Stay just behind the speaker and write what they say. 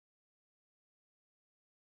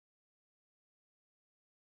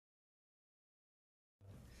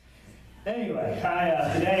Anyway,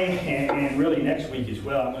 today and really next week as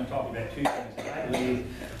well, I'm going to talk about two things that I believe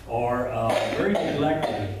are very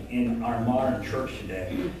neglected in our modern church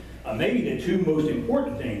today. Maybe the two most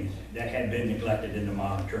important things that have been neglected in the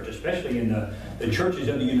modern church, especially in the churches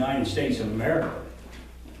of the United States of America.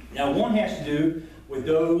 Now, one has to do with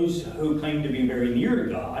those who claim to be very near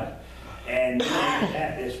to God, and we'll look at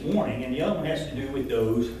that this morning, and the other one has to do with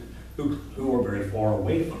those who are very far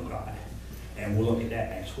away from God. And we'll look at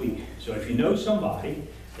that next week. So if you know somebody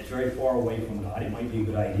that's very far away from God, it might be a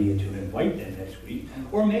good idea to invite them next week.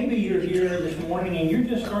 Or maybe you're here this morning and you're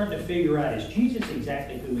just starting to figure out, is Jesus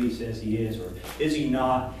exactly who he says he is, or is he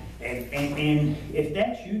not? And if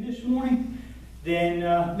that's you this morning,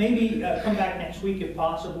 then maybe come back next week if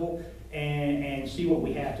possible and see what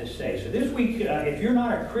we have to say. So this week, if you're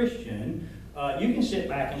not a Christian, you can sit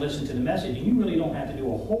back and listen to the message, and you really don't have to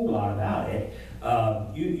do a whole lot about it.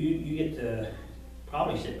 You get to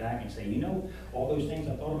probably sit back and say, you know, all those things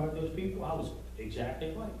I thought about those people, I was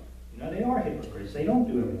exactly right. You know, they are hypocrites. They don't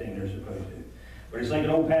do everything they're supposed to. But it's like an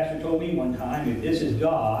old pastor told me one time, if this is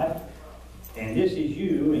God, and this is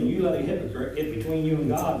you, and you let a hypocrite get between you and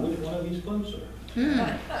God, which one of you is closer?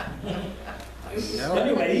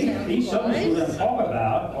 Anyway, these subjects we're going to talk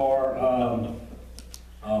about are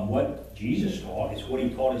what Jesus taught. It's what he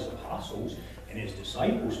taught his apostles and his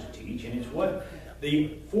disciples to teach, and it's what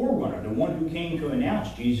the forerunner, the one who came to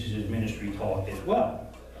announce Jesus' ministry, taught as well.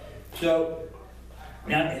 So,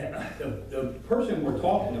 now, the person we're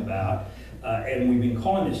talking about, and we've been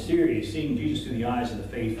calling this series, Seeing Jesus Through the Eyes of the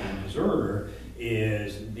Faithful and Deserter,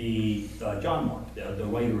 is the John Mark, the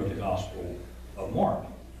writer of the Gospel of Mark.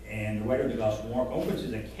 And the writer of the Gospel of Mark opens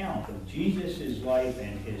his account of Jesus' life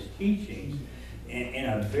and his teachings in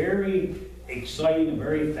a very exciting and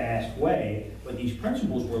very fast way, but these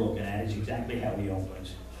principles we're looking at is exactly how he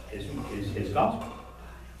opens his gospel.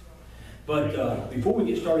 But before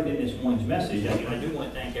we get started in this morning's message, I do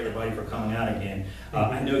want to thank everybody for coming out again.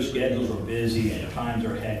 I know schedules are busy and times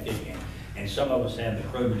are hectic, and some of us have the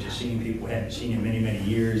privilege of seeing people we haven't seen in many, many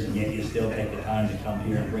years, and yet you still take the time to come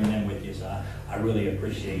here and bring them with you. So I really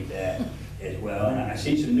appreciate that as well. And I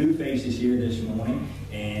see some new faces here this morning.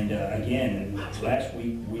 And again, last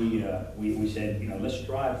week we said, you know, let's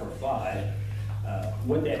strive for 5.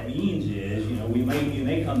 What that means is, you know, you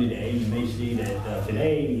may come today and you may see that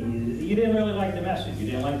today you didn't really like the message. You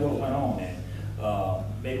didn't like what went on, and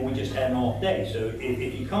maybe we just had an off day. So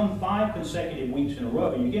if you come 5 consecutive weeks in a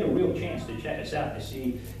row, you get a real chance to check us out to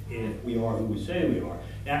see if we are who we say we are.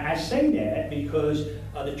 Now, I say that because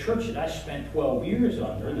the church that I spent 12 years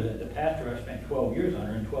under, the pastor I spent 12 years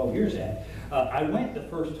under and 12 years at, I went the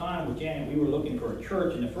first time with Janet. We were looking for a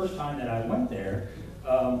church, and the first time that I went there,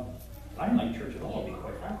 I didn't like church at all, to be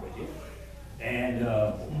quite frank with you. And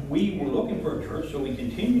we were looking for a church, so we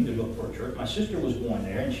continued to look for a church. My sister was going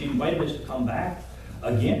there, and she invited us to come back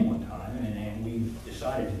again one time, and we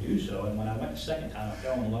decided to do so. And when I went the second time, I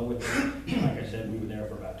fell in love with it. Like I said, we were there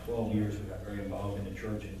for about 12 years. We got very involved in the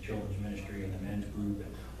church and the children's ministry and the men's group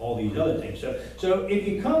and all these other things. So if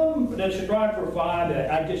you come to strive for 5,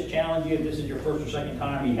 I just challenge you, if this is your first or second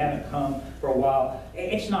time, you haven't come for a while,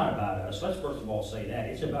 it's not about us. Let's first of all say that.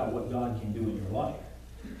 It's about what God can do in your life.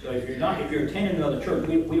 So if you're attending another church,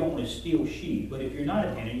 we don't want to steal sheep, but if you're not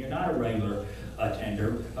attending, you're not a regular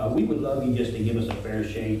attender, we would love you just to give us a fair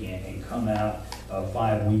shake and come out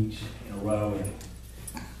 5 weeks in a row.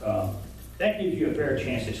 And that gives you a fair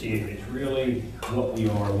chance to see if it's really what we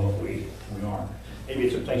are, what we aren't. Maybe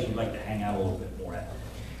it's a place you'd like to hang out a little bit more at.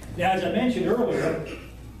 Now, as I mentioned earlier,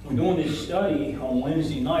 we're doing this study on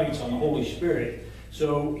Wednesday nights on the Holy Spirit.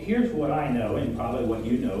 So here's what I know, and probably what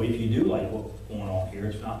you know. If you do like what's going on here,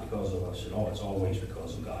 it's not because of us at all. It's always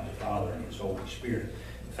because of God the Father and his Holy Spirit.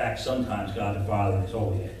 In fact, sometimes God the Father and his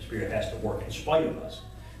Holy Spirit has to work in spite of us,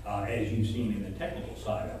 as you've seen in the technical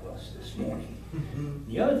side of us this morning.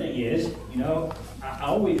 The other thing is, you know, I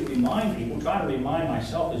always remind people, try to remind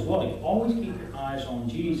myself as well, you always keep your eyes on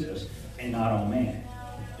Jesus and not on man.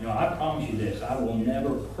 You know, I promise you this, I will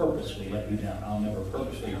never purposely let you down. I'll never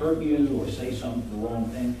purposely hurt you or say something the wrong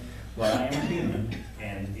thing, but I am human,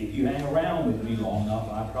 and if you hang around with me long enough,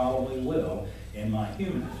 I probably will in my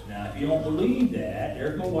humanness. Now, if you don't believe that,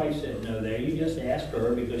 there's my wife sitting over there, you just ask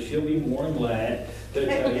her, because she'll be more than glad to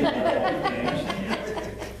tell you about all the things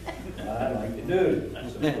I'd like to do.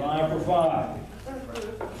 So strive for 5.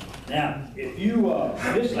 Now, if you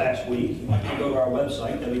missed last week, you might go to our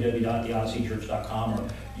website, www.theodysseychurch.com or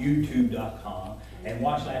youtube.com, and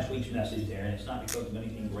watch last week's message there. And it's not because of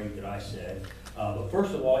anything great that I said. But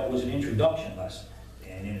first of all, it was an introduction lesson.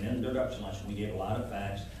 And in an introduction lesson, we gave a lot of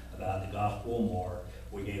facts about the Gospel of Mark.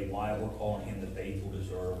 We gave why we're calling him the faithful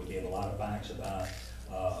deserter. We gave a lot of facts about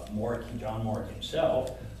John Mark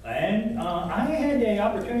himself. And I had the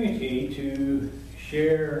opportunity to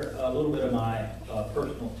share a little bit of my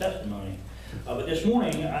personal testimony. But this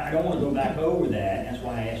morning, I don't want to go back over that. That's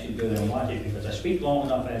why I asked you to go there and watch it, because I speak long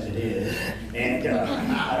enough as it is. And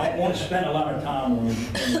I don't want to spend a lot of time on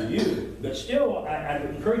review. But still, I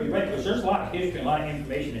would encourage you, right, because there's a lot of history and a lot of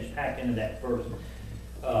information that's packed into that first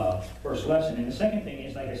lesson. And the second thing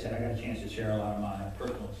is, like I said, I got a chance to share a lot of my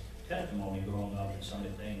personal testimony growing up and some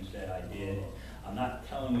of the things that I did. I'm not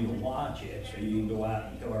telling you to watch it so you can go out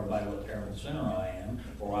and tell everybody what a terrible sinner I am,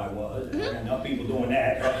 or I was. And there are enough people doing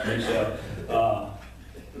that, trust me. So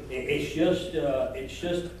it's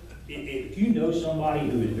just if you know somebody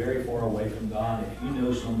who is very far away from God, if you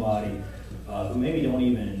know somebody who maybe don't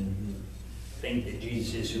even think that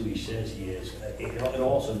Jesus is who he says he is, it'll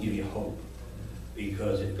also give you hope.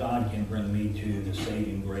 Because if God can bring me to the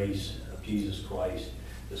saving grace of Jesus Christ,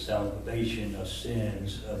 the salvation of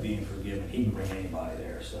sins, of being forgiven, he can bring anybody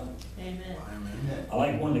there. So, amen. I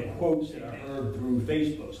like one of the quotes that I heard through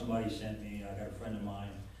Facebook. Somebody sent me. I got a friend of mine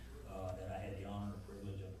that I had the honor and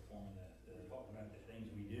privilege of performing talking about the things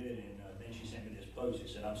we did, and then she sent me this post. It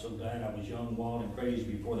said, "I'm so glad I was young, wild, and crazy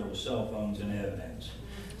before there were cell phones and evidence."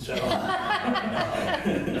 So,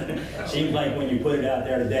 seems like when you put it out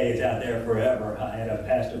there today, it's out there forever. I had a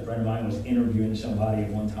pastor friend of mine was interviewing somebody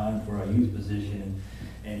at one time for a youth position,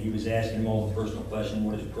 and he was asking him all the personal questions,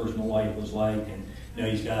 what his personal life was like, and you know,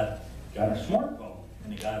 he's got a smartphone,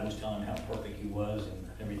 and the guy was telling him how perfect he was and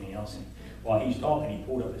everything else. And while he's talking, he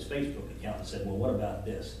pulled up his Facebook account and said, "Well, what about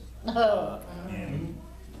this?" And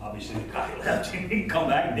obviously the guy left and he didn't come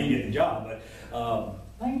back and didn't get the job. But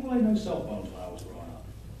thankfully, no cell phones when I was growing up.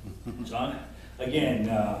 So again,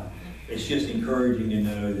 it's just encouraging to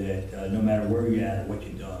know that no matter where you're at or what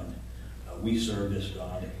you've done, we serve this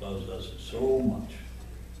God that loves us so much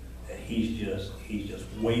that he's just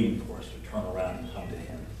waiting for us to turn around and come to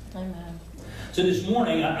him. Amen. So this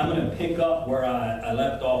morning, I'm going to pick up where I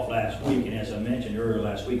left off last week, and as I mentioned earlier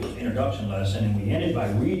last week, was an introduction lesson, and we ended by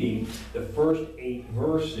reading the first 8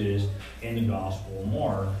 verses in the Gospel of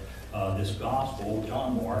Mark. This Gospel,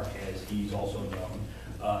 John Mark, as he's also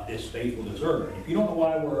known, this faithful deserter. And if you don't know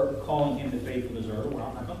why we're calling him the faithful deserter, well,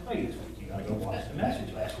 I'm not going to tell you this week. You got to go watch the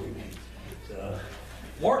message last week. So,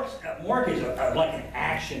 Mark is like an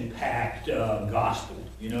action-packed gospel.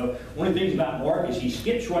 You know, one of the things about Mark is he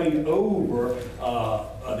skips right over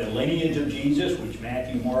the lineage of Jesus, which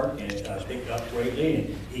Matthew, Mark, and picked up greatly.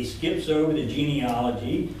 And he skips over the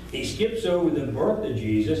genealogy. He skips over the birth of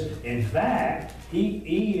Jesus. In fact,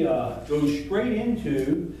 he goes straight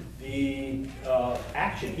into the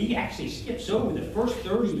action. He actually skips over the first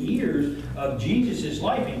 30 years of Jesus'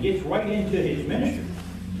 life and gets right into his ministry.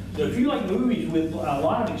 So if you like movies with a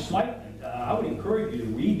lot of excitement, I would encourage you to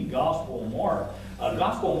read the Gospel of Mark.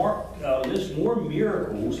 Gospel of Mark lists more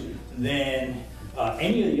miracles than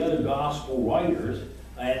any of the other Gospel writers.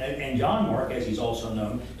 And John Mark, as he's also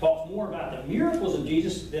known, talks more about the miracles of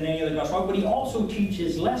Jesus than any other Gospel writer, but he also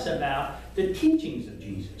teaches less about the teachings of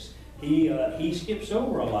Jesus. He skips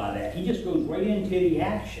over a lot of that. He just goes right into the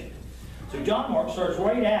action. So John Mark starts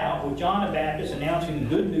right out with John the Baptist announcing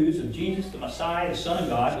the good news of Jesus, the Messiah, the Son of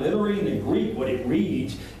God. Literally in the Greek, what it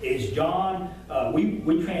reads is John,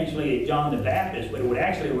 we translate it John the Baptist, but it would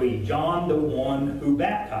actually read John the one who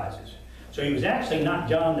baptizes. So he was actually not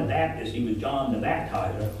John the Baptist, he was John the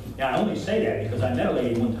Baptizer. Now I only say that because I met a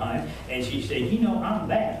lady one time, and she said, "You know, I'm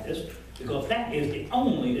Baptist, because that is the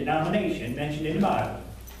only denomination mentioned in the Bible."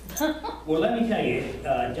 Well, let me tell you,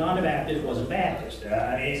 John the Baptist was a Baptist.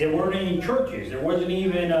 There weren't any churches. There wasn't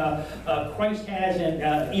even, Christ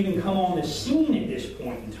hasn't even come on the scene at this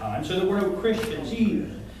point in time, so there were no Christians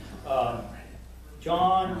either.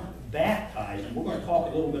 John baptized, and we're going to talk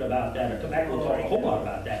a little bit about that. We'll talk a whole lot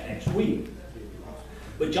about that next week.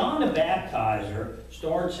 But John the Baptizer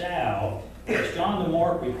starts out, as John the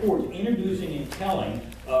Mark reports, introducing and telling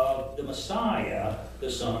of the Messiah,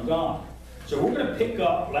 the Son of God. So we're going to pick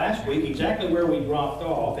up last week exactly where we dropped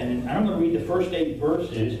off, and I'm going to read the first 8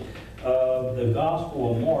 verses of the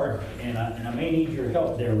Gospel of Mark, and I may need your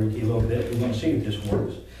help there, Ricky, a little bit. We're going to see if this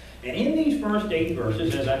works. And in these first 8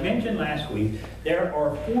 verses, as I mentioned last week, there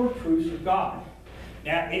are 4 truths of God.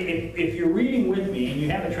 Now, if you're reading with me and you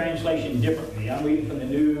have a translation differently, I'm reading from the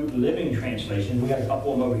New Living Translation. We got a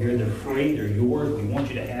couple of them over here. They're free. They're yours. We want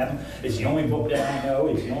you to have them. It's the only book that I know.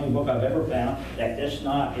 It's the only book I've ever found that this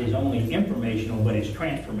not is only informational, but it's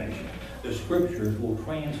transformational. the Scriptures will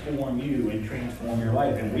transform you and transform your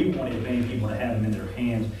life. And we want as many people to have them in their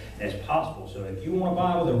hands as possible. So if you want a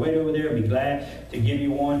Bible, they're right over there. I'd be glad to give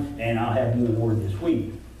you one, and I'll have more word this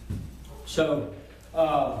week. So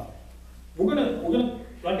we're gonna,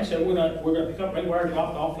 like I said, we're gonna pick up right where I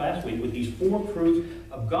dropped off last week with these 4 truths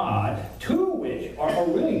of God, 2 of which are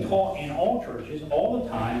really taught in all churches all the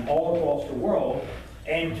time, all across the world.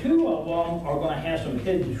 And 2 of them are going to have some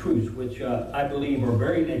hidden truths, which I believe are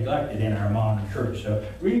very neglected in our modern church. So,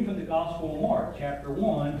 reading from the Gospel of Mark, chapter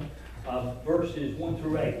 1, verses 1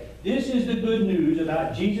 through 8. This is the good news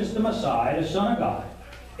about Jesus the Messiah, the Son of God.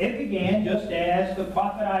 It began just as the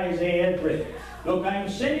prophet Isaiah had written. Look, I am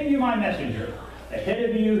sending you my messenger. Ahead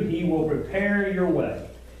of you, he will prepare your way.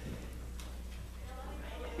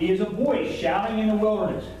 He is a voice shouting in the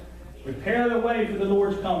wilderness. Prepare the way for the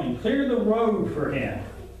Lord's coming. Clear the road for him.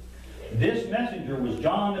 This messenger was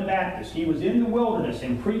John the Baptist. He was in the wilderness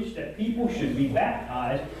and preached that people should be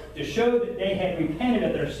baptized to show that they had repented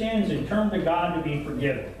of their sins and turned to God to be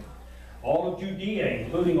forgiven. All of Judea,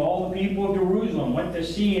 including all the people of Jerusalem, went to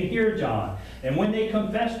see and hear John. And when they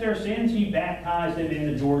confessed their sins, he baptized them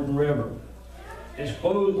in the Jordan River. His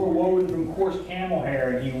clothes were woven from coarse camel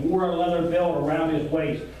hair, and he wore a leather belt around his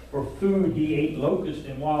waist. For food, he ate locusts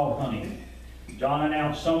and wild honey. John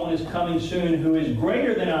announced, someone is coming soon who is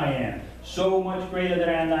greater than I am, so much greater that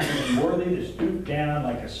I am not even worthy to stoop down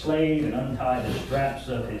like a slave and untie the straps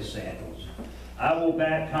of his sandals. I will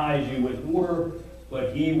baptize you with water,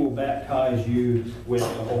 but he will baptize you with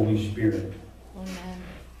the Holy Spirit. Amen.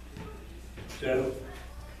 So,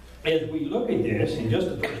 as we look at this, in just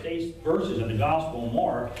the first 8 verses of the Gospel of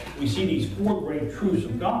Mark, we see these 4 great truths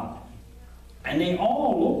of God. And they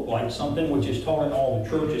all look like something which is taught in all the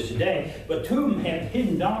churches today, but 2 of them have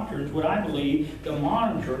hidden doctrines, what I believe the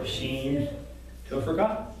modern church seems to have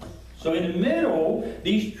forgotten. So in the middle,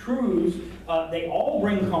 these truths, they all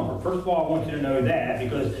bring comfort. First of all, I want you to know that,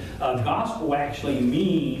 because gospel actually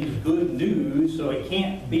means good news, so it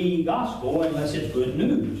can't be gospel unless it's good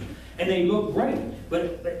news. And they look great.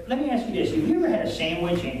 But let me ask you this. Have you ever had a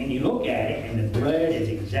sandwich and you look at it and the bread is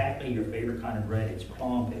exactly your favorite kind of bread? It's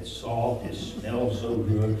plump, it's soft, it smells so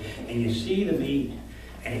good. And you see the meat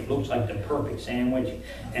and it looks like the perfect sandwich.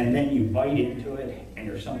 And then you bite into it and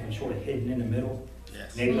there's something sort of hidden in the middle.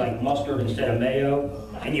 Yes. Maybe like mustard instead of mayo.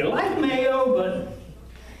 And you like mayo, but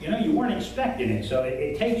you know, you weren't expecting it. So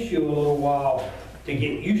it takes you a little while to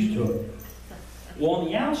get used to it. Well, on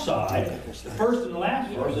the outside, the first and the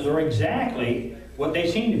last verses are exactly what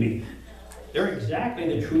they seem to be. They're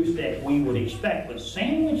exactly the truths that we would expect. But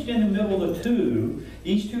sandwiched in the middle of the 2,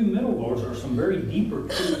 these 2 middle words are some very deeper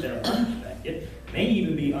truths that are unexpected, may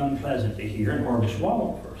even be unpleasant to hear and hard to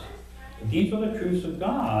swallow at first. But these are the truths of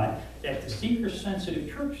God that the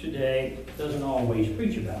seeker-sensitive church today doesn't always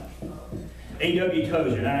preach about. A.W.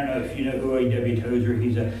 Tozer, and I don't know if you know who A.W. Tozer,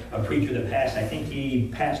 he's a preacher that passed, I think he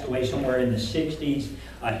passed away somewhere in the 60s.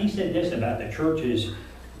 He said this about the churches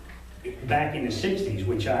back in the 60s,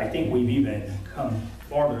 which I think we've even come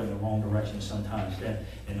farther in the wrong direction sometimes than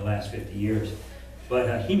in the last 50 years.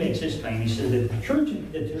 But he makes this claim. He says that the church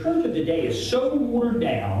of today is so watered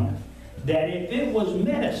down that if it was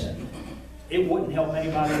medicine, it wouldn't help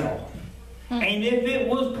anybody at all. And if it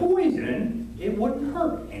was poison, it wouldn't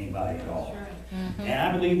hurt anybody at all. And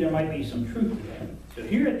I believe there might be some truth to that. So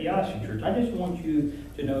here at the Odyssey Church, I just want you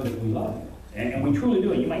to know that we love you. And we truly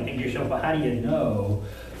do. And you might think to yourself, well, how do you know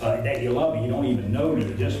that you love me? You don't even know me.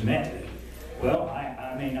 You just met me. Well,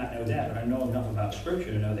 I may not know that, but I know enough about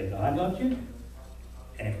Scripture to know that God loves you.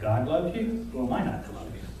 And if God loves you, who am I not to love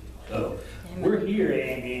you? So we're here,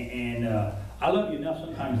 and I love you enough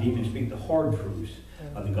sometimes to even speak the hard truths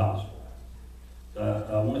of the gospel.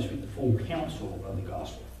 I want to speak the full counsel of the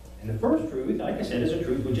gospel. And the first truth, like I said, is a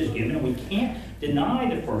truth which is given, and we can't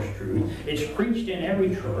deny the first truth. It's preached in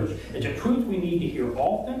every church. It's a truth we need to hear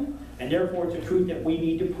often, and therefore it's a truth that we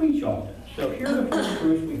need to preach often. So here are the first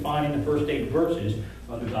truths we find in the first 8 verses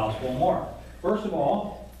of the Gospel of Mark. First of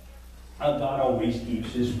all, God always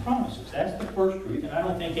keeps his promises. That's the first truth, and I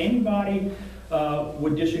don't think anybody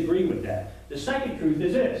would disagree with that. The second truth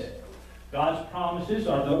is this. God's promises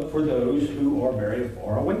are for those who are very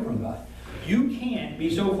far away from God. You can't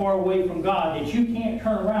be so far away from God that you can't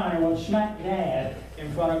turn around and run smack dab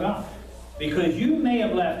in front of God. Because you may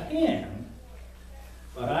have left him,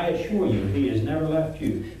 but I assure you, he has never left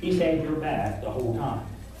you. He's had your back the whole time.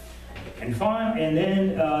 And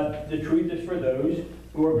then the truth is for those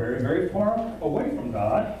who are very, very far away from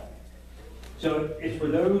God. So it's for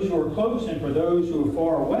those who are close and for those who are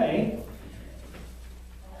far away.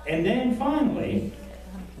 And then finally,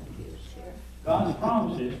 God's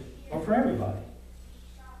promises are for everybody.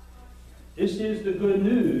 This is the good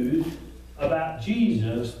news about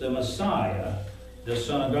Jesus, the Messiah, the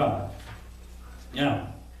Son of God.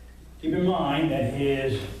 Now, keep in mind that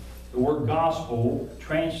the word gospel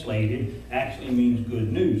translated actually means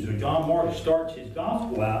good news. So John Mark starts his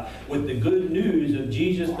gospel out with the good news of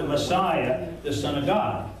Jesus, the Messiah, the Son of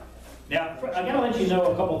God. Now, I got to let you know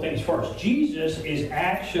a couple things first. Jesus is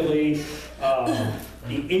actually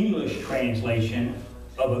the English translation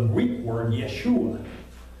of a Greek word, Yeshua.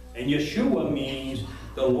 And Yeshua means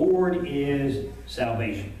the Lord is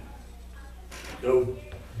salvation. So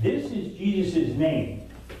this is Jesus' name,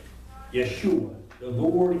 Yeshua. The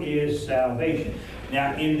Lord is salvation.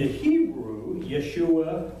 Now, in the Hebrew,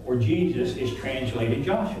 Yeshua or Jesus is translated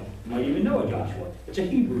Joshua. You might even know a Joshua. It's a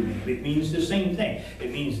Hebrew name. It means the same thing.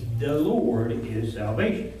 It means the Lord is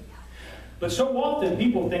salvation. But so often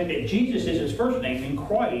people think that Jesus is his first name and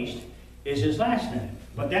Christ is his last name.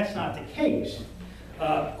 But that's not the case.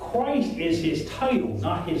 Christ is his title,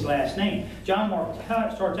 not his last name. John Mark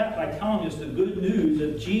starts out by telling us the good news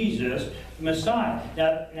of Jesus, the Messiah.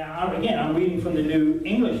 Now again, I'm reading from the New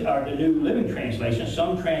English, or the New Living Translation.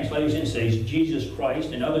 Some translations say Jesus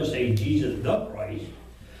Christ, and others say Jesus the Christ.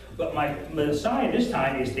 But my Messiah this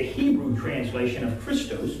time is the Hebrew translation of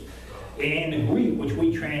Christos. And in the Greek, which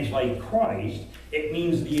we translate Christ, it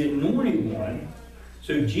means the anointed one.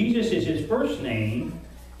 So Jesus is his first name,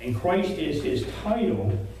 and Christ is his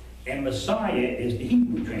title, and Messiah is the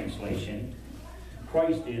Hebrew translation.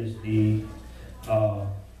 Christ is the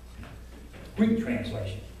Greek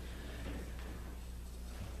translation.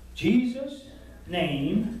 Jesus'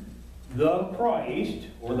 name, the Christ,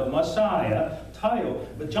 or the Messiah, title.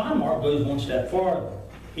 But John Mark goes one step farther.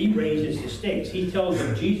 He raises the stakes. He tells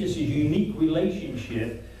of Jesus' unique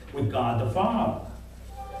relationship with God the Father.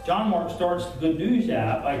 John Mark starts the good news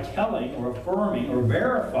out by telling or affirming or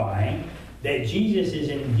verifying that Jesus is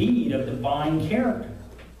indeed of divine character.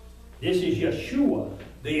 This is Yeshua,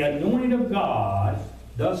 the anointed of God,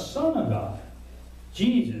 the Son of God.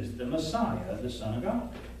 Jesus, the Messiah, the Son of God.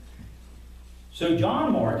 So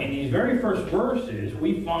John Mark, in these very first verses,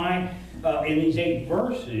 we find in these 8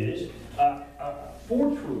 verses 4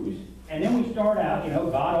 truths. And then we start out,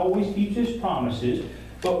 God always keeps his promises.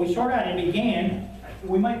 But we start out, it began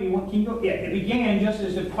just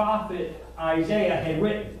as the prophet Isaiah had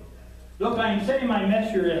written. Look, I am sending my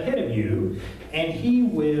messenger ahead of you, and he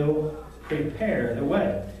will prepare the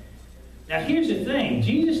way. Now here's the thing.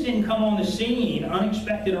 Jesus didn't come on the scene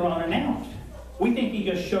unexpected or unannounced. We think he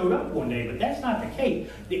just showed up one day, but that's not the case.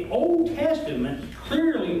 The Old Testament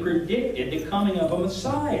clearly predicted the coming of a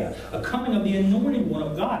Messiah, a coming of the anointed one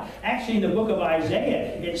of God. Actually, in the book of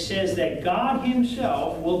Isaiah, it says that God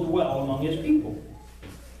himself will dwell among his people.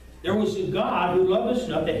 There was a God who loved us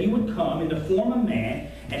enough that he would come in the form of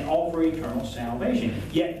man and offer eternal salvation.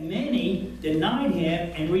 Yet many denied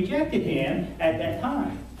him and rejected him at that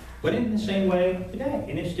time. But in the same way today,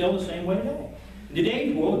 and it's still the same way today. In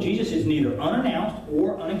today's world, Jesus is neither unannounced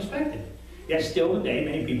or unexpected. Yet still today,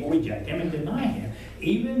 many people reject him and deny him,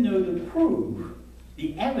 even though the proof,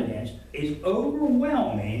 the evidence, is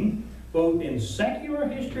overwhelming, both in secular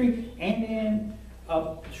history and in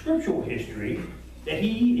scriptural history, that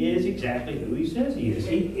he is exactly who he says he is.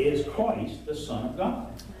 He is Christ, the Son of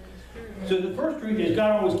God. So the first truth is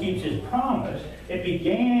God always keeps his promise. It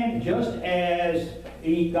began just as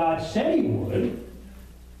God said he would.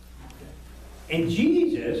 And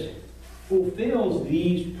Jesus fulfills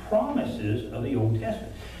these promises of the Old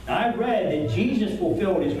Testament. Now, I've read that Jesus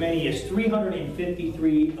fulfilled as many as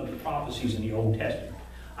 353 of the prophecies in the Old Testament.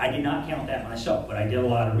 I did not count that myself, but I did a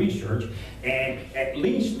lot of research, and at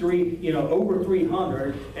least over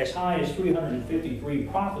 300, as high as 353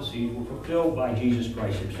 prophecies were fulfilled by Jesus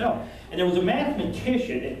Christ himself. And there was a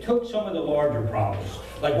mathematician that took some of the larger prophecies,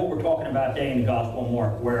 like what we're talking about today in the Gospel of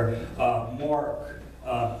Mark, where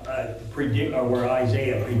where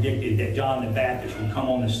Isaiah predicted that John the Baptist would come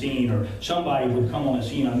on the scene, or somebody would come on the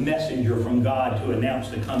scene, a messenger from God to announce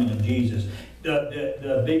the coming of Jesus.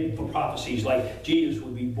 The big prophecies like Jesus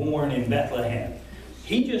would be born in Bethlehem.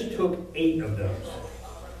 He just took 8 of those.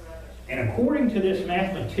 And according to this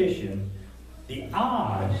mathematician, the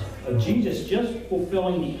odds of Jesus just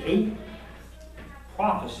fulfilling the 8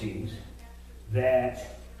 prophecies that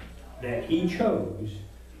he chose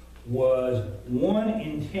was 1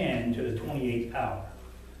 in 10 to the 28th power.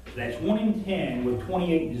 That's 1 in 10 with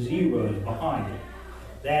 28 zeros behind it.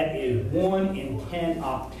 That is 1 in 10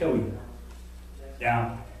 octillion.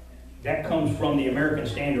 Now, that comes from the American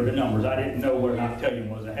Standard of Numbers. I didn't know what an octillion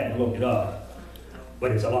was. I had to look it up.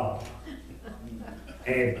 But it's a lot.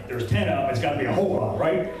 And if there's 10 of them, it's got to be a whole lot,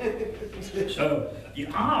 right? So the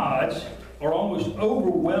odds are almost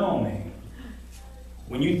overwhelming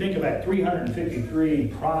when you think about 353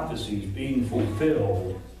 prophecies being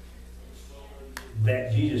fulfilled,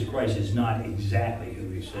 that Jesus Christ is not exactly who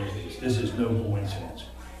he says he is. This is no coincidence.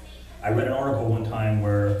 I read an article one time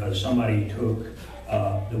where somebody took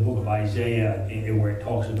the book of Isaiah, where it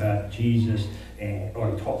talks about Jesus,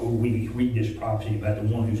 we read this prophecy about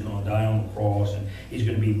the one who's going to die on the cross, and he's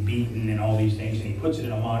going to be beaten and all these things, and he puts it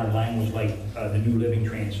in a modern language like the New Living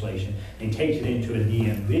Translation, and takes it into a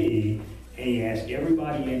DMV, and he asked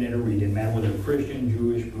everybody in there to read it, no matter whether they're Christian,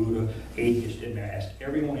 Jewish, Buddha, atheist, didn't matter, asked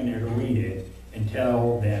everyone in there to read it and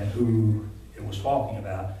tell them who it was talking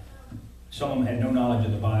about. Some of them had no knowledge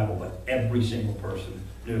of the Bible, but every single person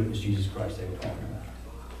knew it was Jesus Christ they were talking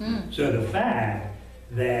about. So the fact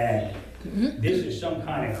that this is some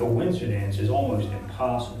kind of coincidence is almost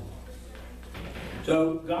impossible.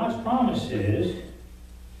 So God's promises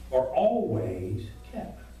are always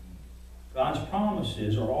kept. God's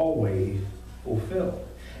promises are always fulfilled.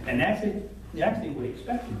 And that's exactly what we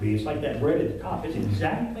expect it to be. It's like that bread at the top. It's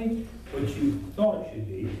exactly what you thought it should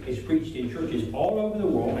be. It's preached in churches all over the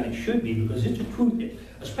world, and it should be, because it's a truth that,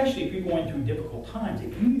 especially if you're going through difficult times,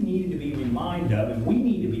 if you need to be reminded of, and we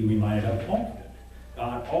need to be reminded of often,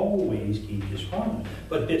 God always keeps his promise.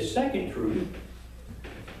 But this second truth,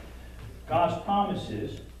 God's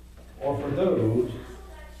promises are for those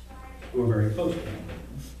who are very close to him.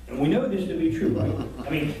 And we know this to be true, right? I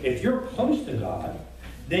mean, if you're close to God,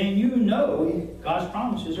 then you know God's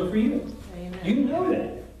promises are for you. Amen. You know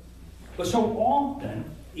that. But so often,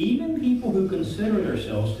 even people who consider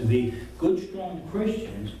themselves to be good, strong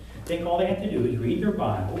Christians think all they have to do is read their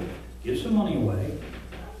Bible, give some money away,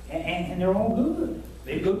 and they're all good.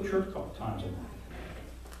 They go to church a couple times a month.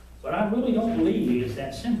 But I really don't believe it's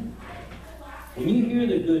that simple. When you hear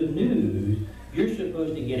the good news, you're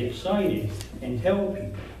supposed to get excited and tell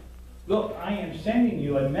people, look, I am sending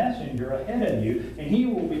you a messenger ahead of you, and he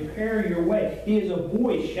will prepare your way. He is a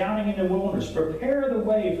voice shouting in the wilderness, prepare the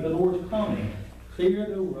way for the Lord's coming. Clear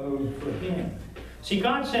the road for him. See,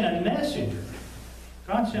 God sent a messenger.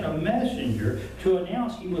 God sent a messenger to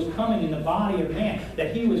announce he was coming in the body of man,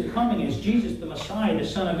 that he was coming as Jesus the Messiah, the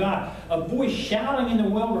Son of God. A voice shouting in the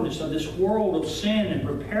wilderness of this world of sin and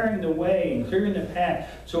preparing the way and clearing the path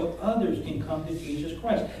so others can come to Jesus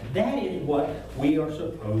Christ. That is what we are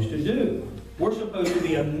supposed to do. We're supposed to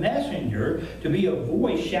be a messenger, to be a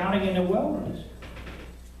voice shouting in the wilderness.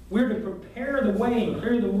 We're to prepare the way and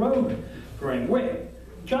clear the road for him.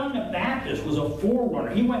 John the Baptist was a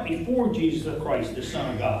forerunner. He went before Jesus Christ, the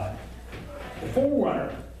Son of God. The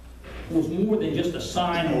forerunner was more than just a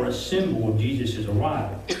sign or a symbol of Jesus'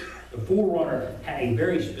 arrival. The forerunner had a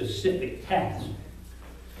very specific task.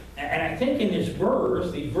 And I think in this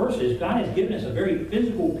verse, these verses, God has given us a very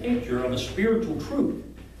physical picture of a spiritual truth.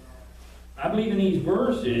 I believe in these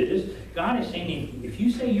verses, God is saying, if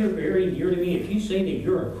you say you're very near to me, if you say that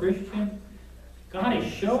you're a Christian, God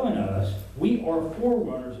is showing us we are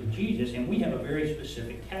forerunners of Jesus, and we have a very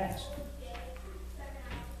specific task.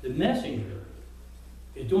 The messenger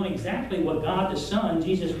is doing exactly what God the Son,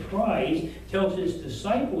 Jesus Christ, tells his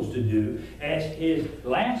disciples to do as his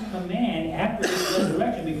last command after his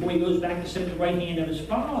resurrection, before he goes back to sit at the right hand of his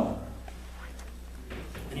Father.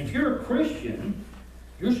 And if you're a Christian,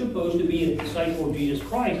 you're supposed to be a disciple of Jesus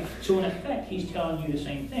Christ. So in effect, he's telling you the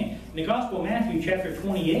same thing. In the Gospel of Matthew, chapter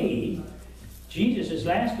 28, Jesus'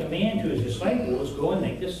 last command to his disciples, go and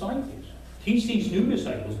make disciples. Teach these new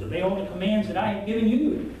disciples to obey all the commands that I have given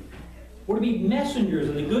you. We're to be messengers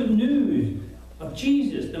of the good news of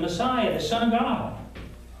Jesus, the Messiah, the Son of God.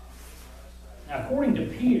 Now, according to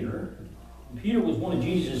Peter, Peter was one of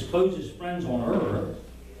Jesus' closest friends on earth.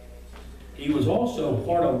 He was also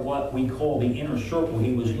part of what we call the inner circle.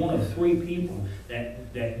 He was one of three people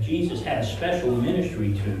that Jesus had a special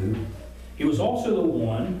ministry to. He was also the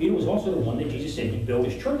one that Jesus said he'd build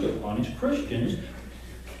his church upon. As Christians,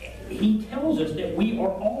 he tells us that we are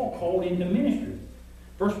all called into ministry.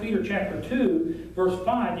 1 Peter chapter 2, verse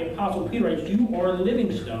 5, the Apostle Peter writes, you are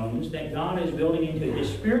living stones that God is building into his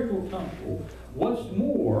spiritual temple. What's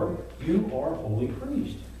more, you are holy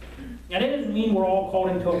priests. Now, that doesn't mean we're all called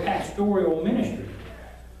into a pastoral ministry.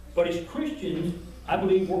 But as Christians, I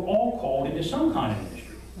believe we're all called into some kind of ministry.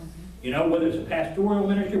 You know, whether it's a pastoral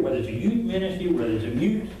ministry, whether it's a youth ministry, whether it's a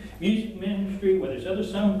music ministry, whether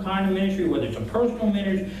it's some kind of ministry, whether it's a personal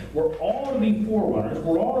ministry, we're all to be forerunners.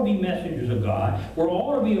 We're all to be messengers of God. We're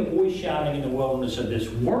all to be a voice shouting in the wilderness of this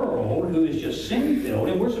world who is just sin-filled,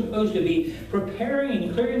 and we're supposed to be preparing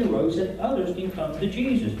and clearing the roads that others can come to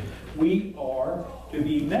Jesus. We are to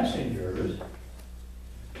be messengers.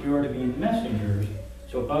 We are to be messengers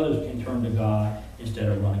so others can turn to God instead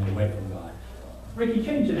of running away from God. Ricky,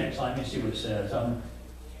 change the next slide. Let me see what it says.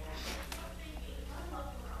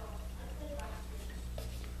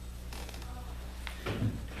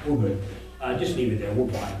 We're good. Just leave it there.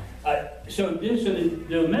 We're fine. So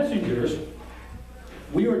the messengers,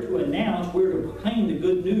 we are to announce, we are to proclaim the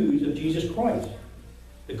good news of Jesus Christ,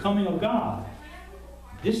 the coming of God.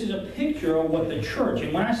 This is a picture of what the church,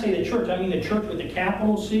 and when I say the church, I mean the church with the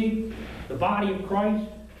capital C, the body of Christ,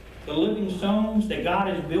 the living stones that God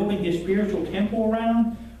is building His spiritual temple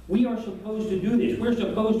around. We are supposed to do this. We're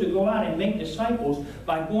supposed to go out and make disciples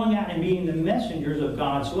by going out and being the messengers of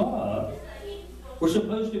God's love. We're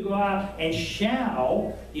supposed to go out and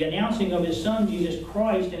shout the announcing of His Son, Jesus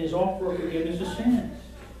Christ, and His offer of forgiveness of sins.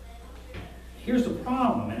 Here's the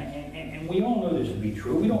problem, and we all know this to be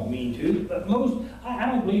true. We don't mean to, but I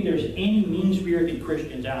don't believe there's any mean-spirited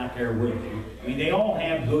Christians out there really. I mean, they all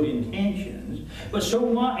have good intentions. But so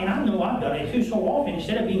much, and I know I've done it too, so often,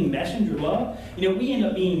 instead of being messenger love, we end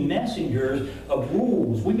up being messengers of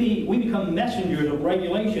rules. We become messengers of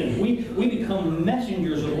regulations. We become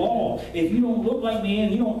messengers of law. If you don't look like me,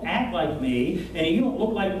 and you don't act like me, and you don't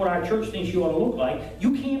look like what our church thinks you ought to look like,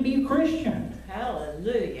 you can't be a Christian.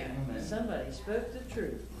 Hallelujah. Somebody spoke the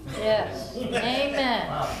truth. Yes.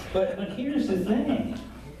 Amen. But here's the thing.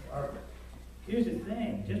 Here's the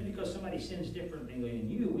thing. Just because somebody sins differently than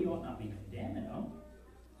you, we ought not be condemning them.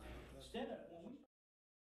 Instead of